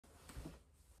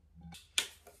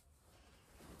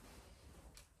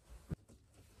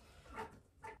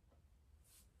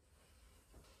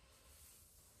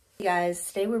Hey guys,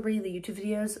 today we're bringing the YouTube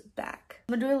videos back.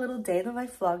 I'm gonna do a little day in the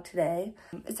life vlog today.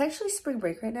 It's actually spring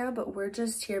break right now, but we're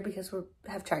just here because we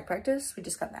have track practice. We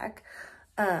just got back.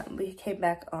 We came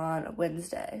back on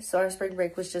Wednesday, so our spring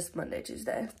break was just Monday,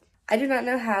 Tuesday. I do not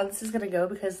know how this is gonna go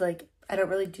because like I don't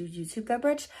really do YouTube that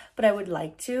much, but I would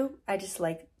like to. I just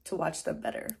like to watch them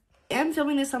better. I'm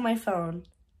filming this on my phone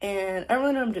and I don't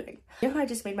really know what I'm doing. You know how I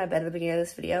just made my bed at the beginning of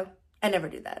this video? I never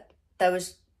do that. I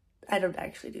don't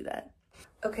actually do that.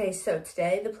 Okay, so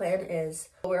today the plan is,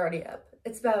 we're already up.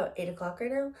 It's about 8 o'clock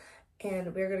right now,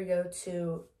 and we're gonna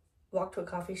walk to a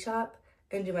coffee shop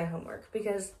and do my homework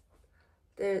because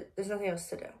there's nothing else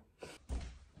to do.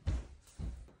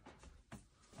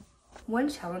 One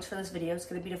challenge for this video is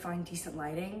gonna be to find decent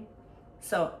lighting.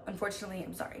 So unfortunately,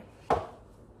 I'm sorry. I'm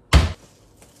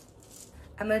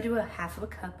gonna do a half of a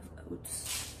cup of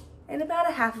oats and about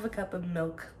a half of a cup of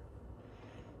milk.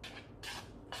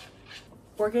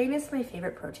 Organic is my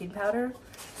favorite protein powder,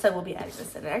 so I will be adding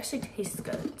this in. It actually tastes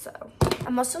good, so.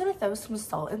 I'm also gonna throw some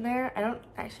salt in there. I don't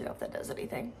actually know if that does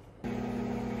anything. I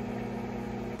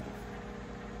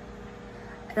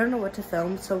don't know what to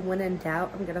film, so when in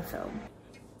doubt, I'm gonna film.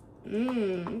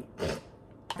 The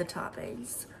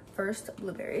toppings. First,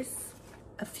 blueberries.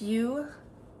 A few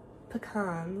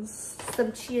pecans.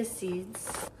 Some chia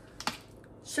seeds.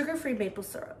 Sugar-free maple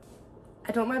syrup.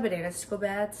 I don't want my bananas to go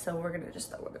bad, so we're gonna just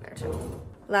throw them in there too.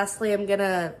 Lastly, I'm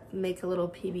gonna make a little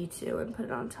PB2 and put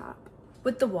it on top.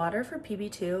 With the water for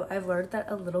PB2, I've learned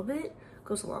that a little bit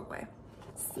goes a long way.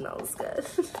 It smells good.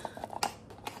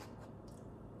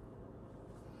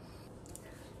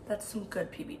 That's some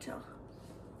good PB2.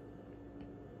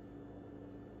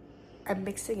 I'm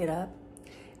mixing it up,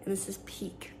 and this is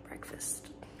peak breakfast.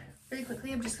 Really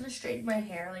quickly, I'm just gonna straighten my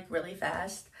hair like really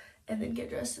fast, and then get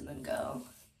dressed and then go.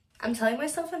 I'm telling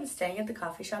myself I'm staying at the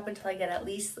coffee shop until I get at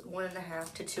least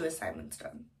 1.5 to 2 assignments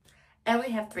done. I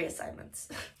only have 3 assignments.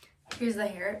 Here's the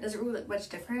hair. It doesn't really look much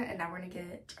different, and now we're gonna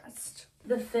get dressed.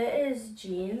 The fit is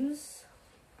jeans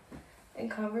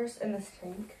and Converse and this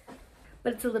tank.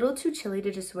 But it's a little too chilly to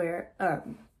just wear a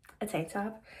tank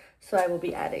top, so I will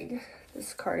be adding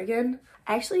this cardigan.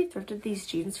 I actually thrifted these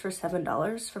jeans for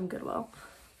 $7 from Goodwill,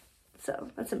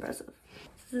 so that's impressive.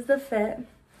 This is the fit.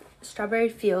 Strawberry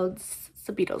Fields. It's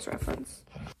a Beatles reference.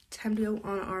 Time to go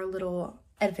on our little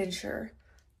adventure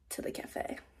to the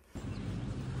cafe.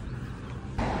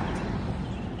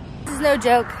 This is no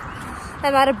joke.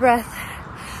 I'm out of breath.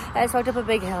 I just walked up a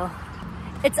big hill.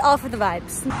 It's all for the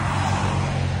vibes.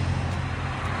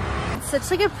 It's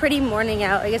such like a pretty morning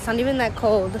out. Like it's not even that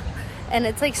cold. And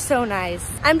it's like so nice.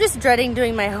 I'm just dreading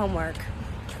doing my homework.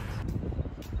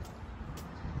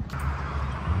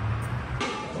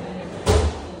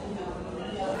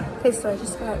 Okay, so I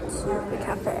just got to the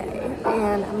cafe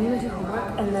and I'm gonna do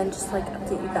homework and then just like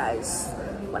update you guys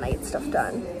when I get stuff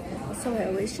done. So I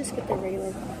always just get the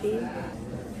regular coffee.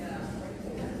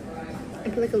 I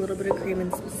put like a little bit of cream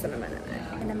and some cinnamon in it.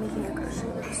 And I'm making a grocery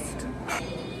list.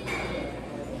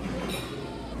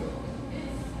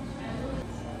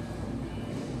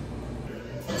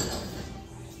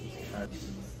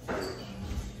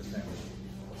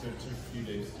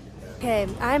 Okay,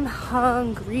 I'm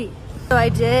hungry. So I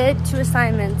did 2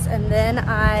 assignments and then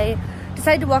I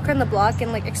decided to walk around the block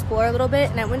and like explore a little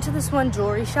bit, and I went to this one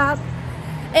jewelry shop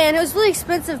and it was really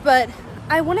expensive, but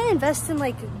I want to invest in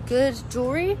like good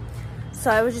jewelry. So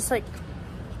I was just like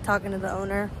talking to the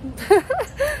owner.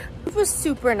 It was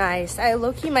super nice. I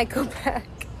low-key might go back.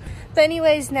 But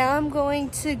anyways, now I'm going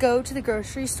to go to the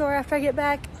grocery store after I get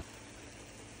back.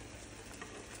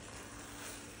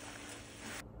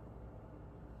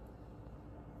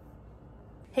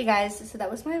 Hey guys, so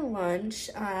that was my lunch.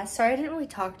 Sorry I didn't really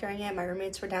talk during it. My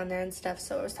roommates were down there and stuff,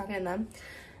 so I was talking to them.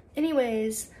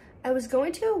 Anyways, I was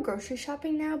going to go grocery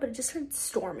shopping now, but it just started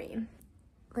storming.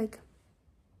 Like,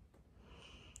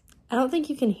 I don't think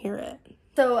you can hear it.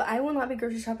 So I will not be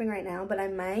grocery shopping right now, but I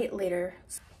might later.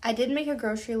 I did make a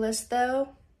grocery list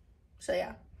though, so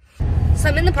yeah. So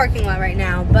I'm in the parking lot right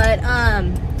now, but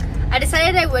I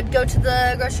decided I would go to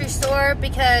the grocery store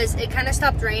because it kind of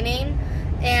stopped raining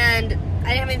and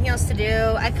I didn't have anything else to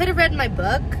do. I could have read my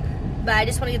book, but I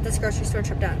just want to get this grocery store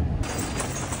trip done.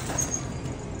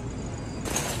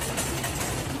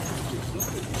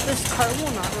 This car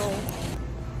will not roll.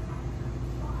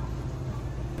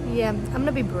 Yeah, I'm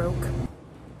gonna be broke.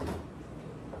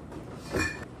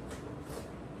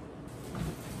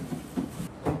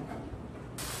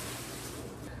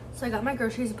 So I got my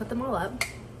groceries and put them all up.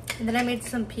 And then I made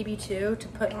some PB2 to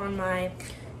put on my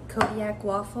Kodiak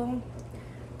waffle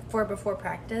for before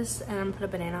practice, and I'm gonna put a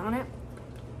banana on it.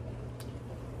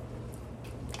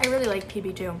 I really like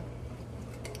PB2.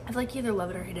 feel like you either love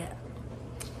it or hate it.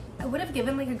 I would have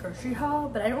given like a grocery haul,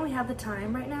 but I don't really have the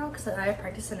time right now because I have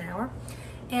practice in an hour.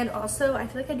 And also, I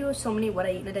feel like I do so many what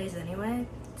I eat in a days anyway,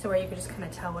 so where you can just kind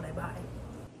of tell what I buy.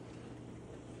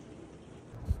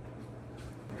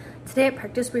 Today at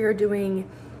practice, we are doing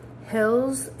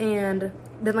hills and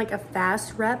then like a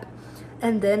fast rep,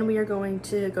 and then we are going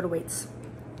to go to weights.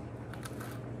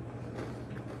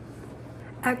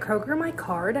 At Kroger, my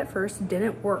card at first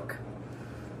didn't work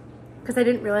because I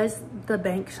didn't realize the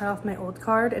bank shut off my old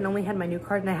card and only had my new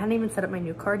card, and I hadn't even set up my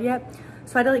new card yet.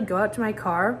 So I had to like go out to my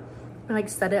car and like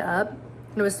set it up.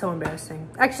 It was so embarrassing.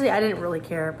 Actually, I didn't really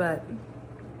care, but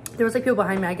there was like people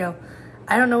behind me. I go,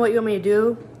 I don't know what you want me to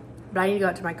do, but I need to go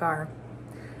out to my car.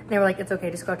 And they were like, it's okay,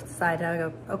 just go out to the side. And I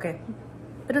go, okay,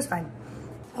 but it was fine.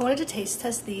 I wanted to taste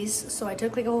test these, so I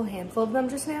took like a whole handful of them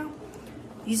just now.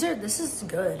 This is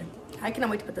good. I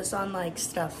cannot wait to put this on like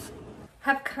stuff.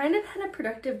 Have kind of had a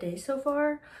productive day so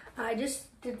far. I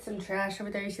just did some trash over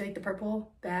there. You see like the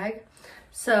purple bag.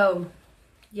 So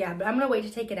yeah, but I'm gonna wait to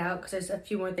take it out because there's a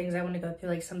few more things I want to go through,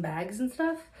 like some bags and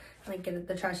stuff, and like get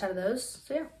the trash out of those.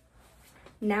 So yeah.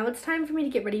 Now it's time for me to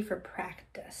get ready for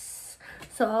practice.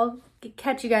 So I'll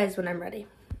catch you guys when I'm ready.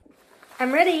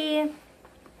 I'm ready.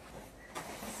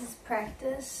 This is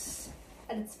practice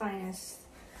at its finest.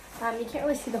 You can't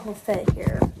really see the whole fit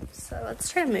here, so let's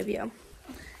try to move you.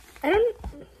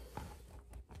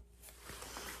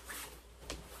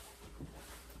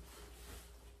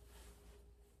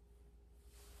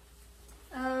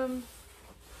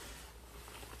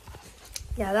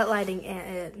 Yeah, that lighting ain't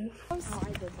it. Oh,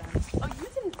 I did that. Oh, you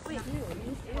didn't. Wait,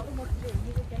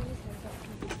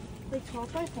 like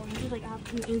 12 by 400, like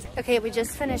Okay, we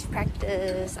just finished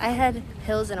practice. I had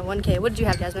hills and a 1K. What did you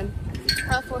have, Jasmine?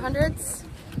 400s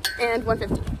and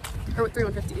 150, or 3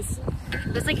 150s.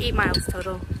 That's like 8 miles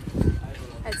total.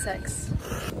 I had 6.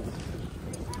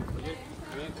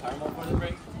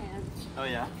 Oh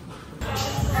yeah.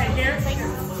 Alright, here.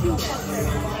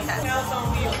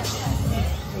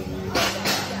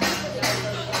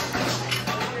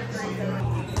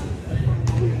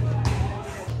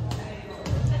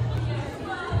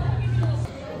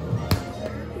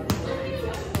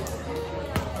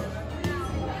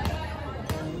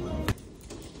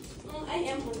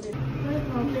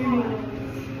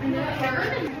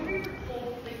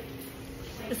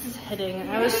 This is hitting.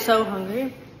 I was so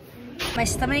hungry. My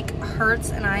stomach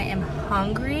hurts and I am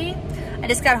hungry. I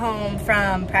just got home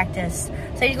from practice.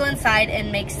 So I need to go inside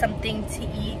and make something to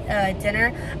eat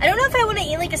dinner. I don't know if I want to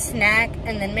eat like a snack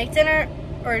and then make dinner,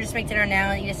 or just make dinner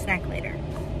now and eat a snack later.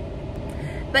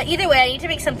 But either way, I need to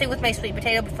make something with my sweet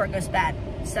potato before it goes bad.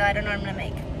 So I don't know what I'm gonna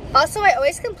make. Also, I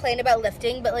always complain about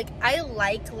lifting, but like I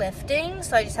like lifting.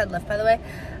 So I just had lift, by the way.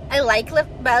 I like lift,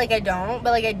 but like I don't,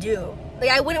 but like I do. Like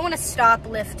I wouldn't want to stop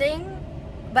lifting,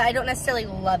 but I don't necessarily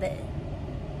love it.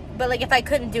 But like if I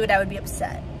couldn't do it, I would be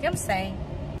upset. You know what I'm saying?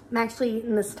 I'm actually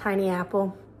eating this tiny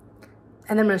apple,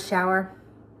 and then I'm gonna shower,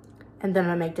 and then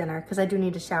I'm gonna make dinner because I do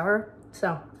need to shower.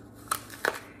 So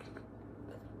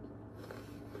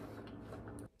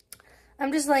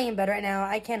I'm just laying in bed right now.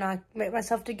 I cannot make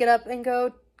myself to get up and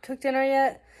go cook dinner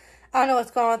yet. I don't know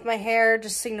what's going on with my hair.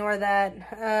 Just ignore that.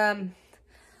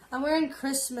 I'm wearing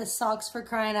Christmas socks, for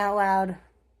crying out loud.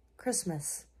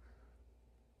 Christmas.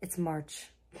 It's March.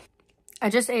 I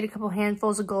just ate a couple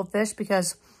handfuls of goldfish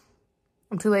because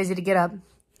I'm too lazy to get up.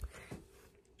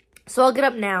 So I'll get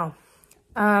up now.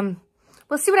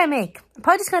 We'll see what I make. I'm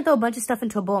probably just gonna throw a bunch of stuff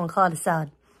into a bowl and call it a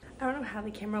salad. I don't know how the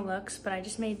camera looks, but I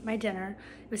just made my dinner.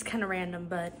 It was kind of random,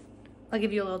 but I'll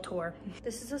give you a little tour.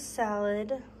 This is a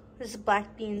salad. There's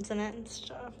black beans in it and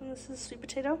stuff. And this is sweet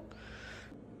potato.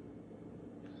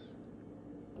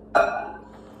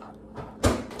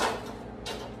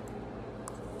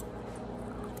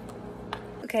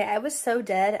 Okay, I was so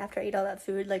dead after I ate all that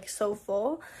food, like so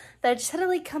full, that I just had to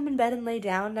like come in bed and lay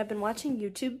down. And I've been watching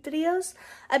YouTube videos.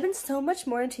 I've been so much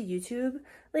more into YouTube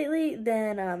lately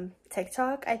than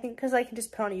TikTok, I think, because I can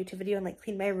just put on a YouTube video and like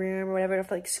clean my room or whatever,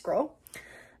 to like scroll.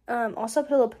 Also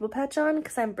put a little pimple patch on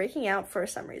because I'm breaking out for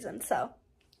some reason, so.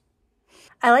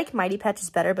 I like Mighty Patches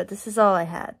better, but this is all I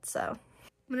had, so.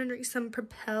 I'm gonna drink some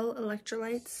Propel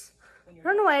electrolytes. I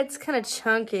don't know why it's kind of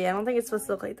chunky. I don't think it's supposed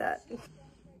to look like that.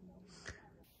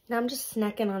 Now I'm just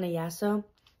snacking on a Yasso.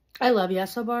 I love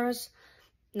Yasso bars.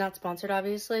 Not sponsored,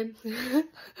 obviously.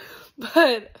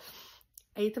 But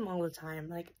I eat them all the time.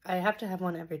 Like, I have to have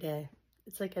one every day.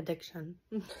 It's like addiction.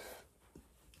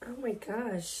 Oh my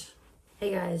gosh.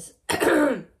 Hey guys.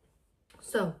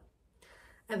 So,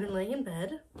 I've been laying in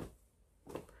bed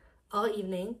all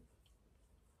evening.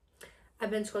 I've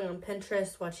been scrolling on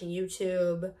Pinterest, watching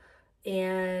YouTube,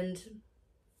 and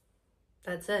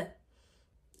that's it.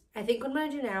 I think what I'm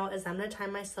gonna do now is I'm gonna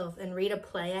time myself and read a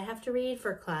play I have to read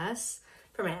for class,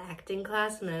 for my acting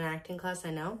class. I'm in an acting class,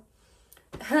 I know,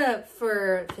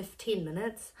 for 15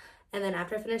 minutes. And then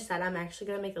after I finish that, I'm actually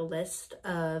gonna make a list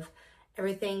of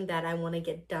everything that I wanna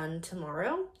get done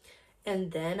tomorrow.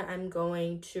 And then I'm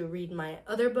going to read my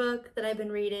other book that I've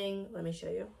been reading. Let me show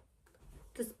you.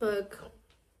 This book,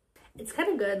 it's kind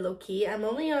of good, low-key. I'm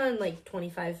only on like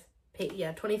 25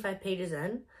 pages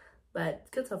in, but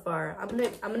it's good so far. I'm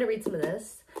gonna read some of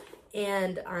this,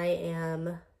 and I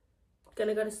am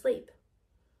gonna go to sleep.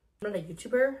 I'm not a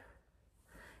YouTuber,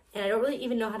 and I don't really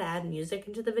even know how to add music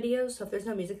into the video, so if there's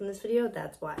no music in this video,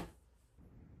 that's why.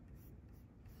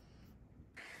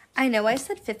 I know I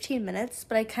said 15 minutes,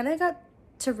 but I kind of got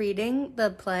to reading the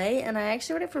play, and I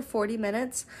actually read it for 40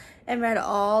 minutes and read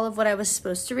all of what I was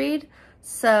supposed to read.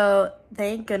 So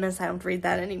thank goodness I don't read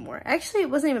that anymore. Actually, it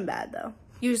wasn't even bad though.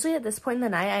 Usually at this point in the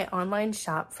night, I online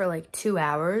shop for like 2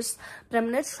 hours, but I'm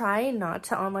gonna try not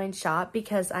to online shop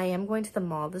because I am going to the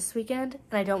mall this weekend,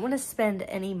 and I don't want to spend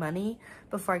any money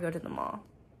before I go to the mall.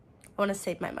 I want to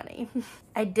save my money.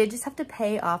 I did just have to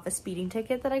pay off a speeding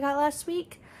ticket that I got last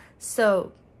week,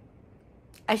 so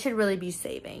I should really be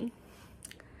saving.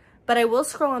 But I will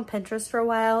scroll on Pinterest for a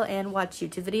while and watch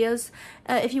YouTube videos.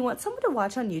 If you want someone to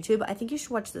watch on YouTube, I think you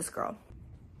should watch this girl.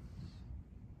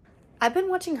 I've been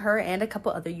watching her and a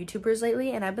couple other YouTubers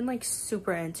lately, and I've been like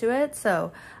super into it,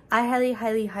 so I highly,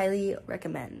 highly, highly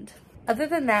recommend. Other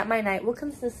than that, my night will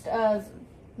consist of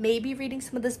maybe reading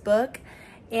some of this book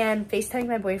and FaceTiming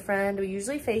my boyfriend. We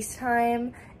usually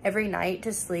FaceTime every night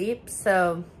to sleep,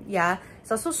 so yeah.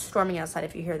 It's also storming outside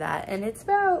if you hear that, and it's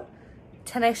about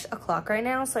 10-ish o'clock right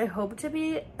now, so I hope to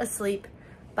be asleep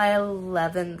by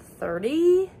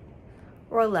 11:30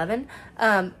 or 11.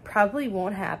 Probably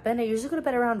won't happen. I usually go to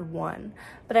bed around 1,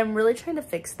 but I'm really trying to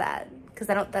fix that because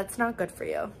that's not good for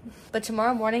you. But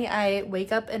tomorrow morning I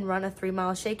wake up and run a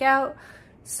 3-mile shakeout,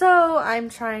 so I'm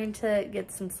trying to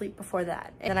get some sleep before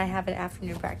that, and then I have an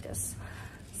afternoon practice.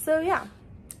 So yeah,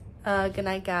 good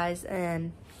night guys,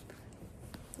 and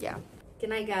yeah, good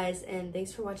night guys, and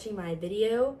thanks for watching my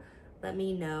video. Let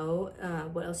me know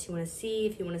what else you want to see,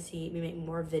 if you want to see me make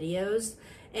more videos.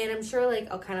 And I'm sure like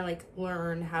I'll kind of like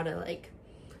learn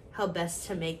how best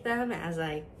to make them as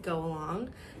I go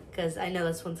along, because I know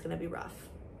this one's going to be rough.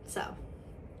 So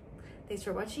thanks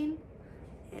for watching,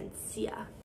 and see ya.